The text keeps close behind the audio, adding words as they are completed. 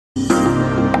Welcome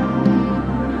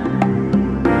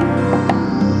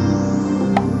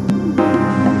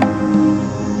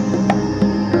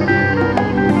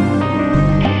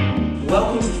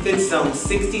to Fitzone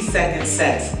 60-second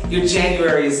sets. Your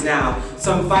January is now,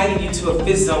 so I'm inviting you to a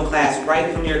Fitzone class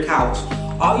right from your couch.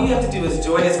 All you have to do is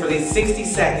join us for these 60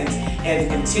 seconds and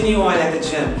continue on at the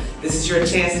gym. This is your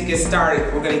chance to get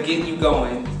started. We're going to get you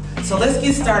going. So let's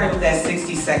get started with that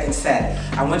 60-second set.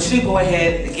 I want you to go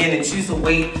ahead again and choose a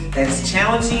weight that's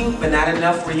challenging but not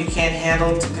enough where you can't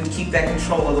handle to keep that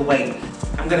control of the weight.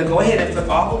 I'm going to go ahead and put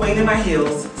all the weight in my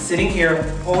heels, sitting here,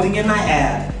 holding in my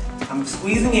ab. I'm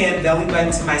squeezing in, belly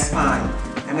button to my spine.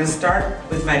 I'm going to start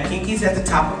with my pinkies at the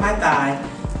top of my thigh,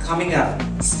 coming up,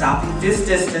 stopping this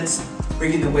distance,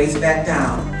 bringing the waist back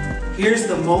down. Here's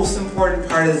the most important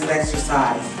part of this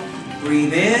exercise.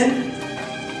 Breathe in,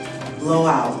 blow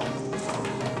out.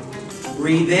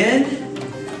 Breathe in,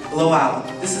 blow out.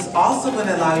 This is also going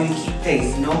to allow you to keep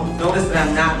pace. Notice that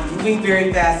I'm not moving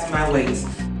very fast in my weights.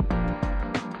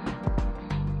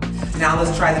 Now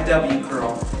let's try the W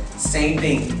curl. Same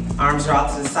thing. Arms are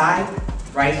out to the side.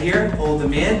 Right here, hold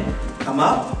them in, come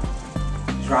up,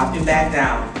 drop it back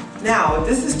down. Now, if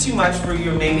this is too much for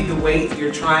you, or maybe the weight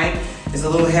you're trying is a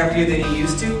little heavier than you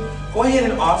used to, go ahead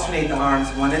and alternate the arms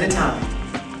one at a time.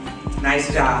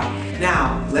 Nice job.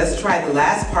 Now, let's try the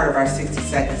last part of our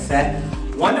 60-second set.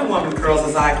 Wonder Woman curls,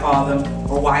 as I call them,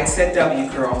 or wide set W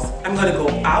curls. I'm going to go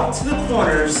out to the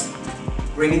corners,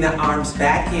 bringing the arms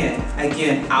back in.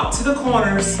 Again, out to the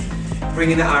corners,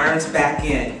 bringing the arms back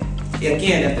in.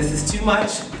 Again, if this is too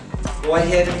much, go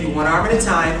ahead and do one arm at a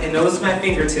time, and notice my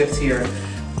fingertips here.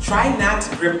 Try not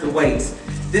to grip the weights.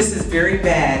 This is very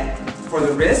bad for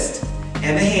the wrist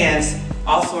and the hands,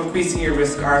 also increasing your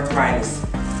risk of arthritis.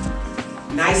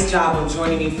 Nice job on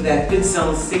joining me for that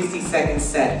Fitzone 60-second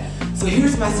set. So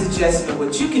here's my suggestion of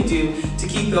what you can do to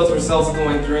keep those results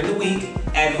going during the week,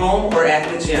 at home or at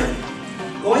the gym.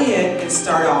 Go ahead and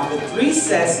start off with 3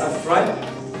 sets of front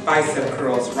bicep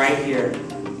curls right here.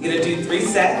 You're going to do 3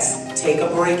 sets, take a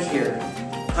break here.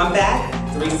 Come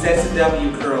back, 3 sets of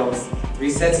W curls. 3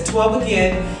 sets of 12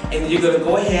 again, and then you're going to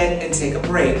go ahead and take a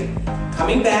break.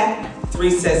 Coming back,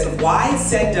 3 sets of wide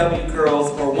set W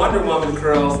curls or Wonder Woman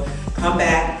curls. Come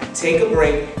back, take a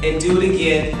break, and do it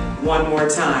again one more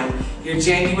time. Your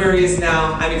January is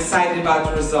now. I'm excited about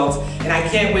the results, and I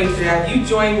can't wait to have you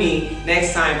join me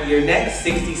next time for your next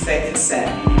 60-second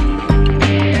set.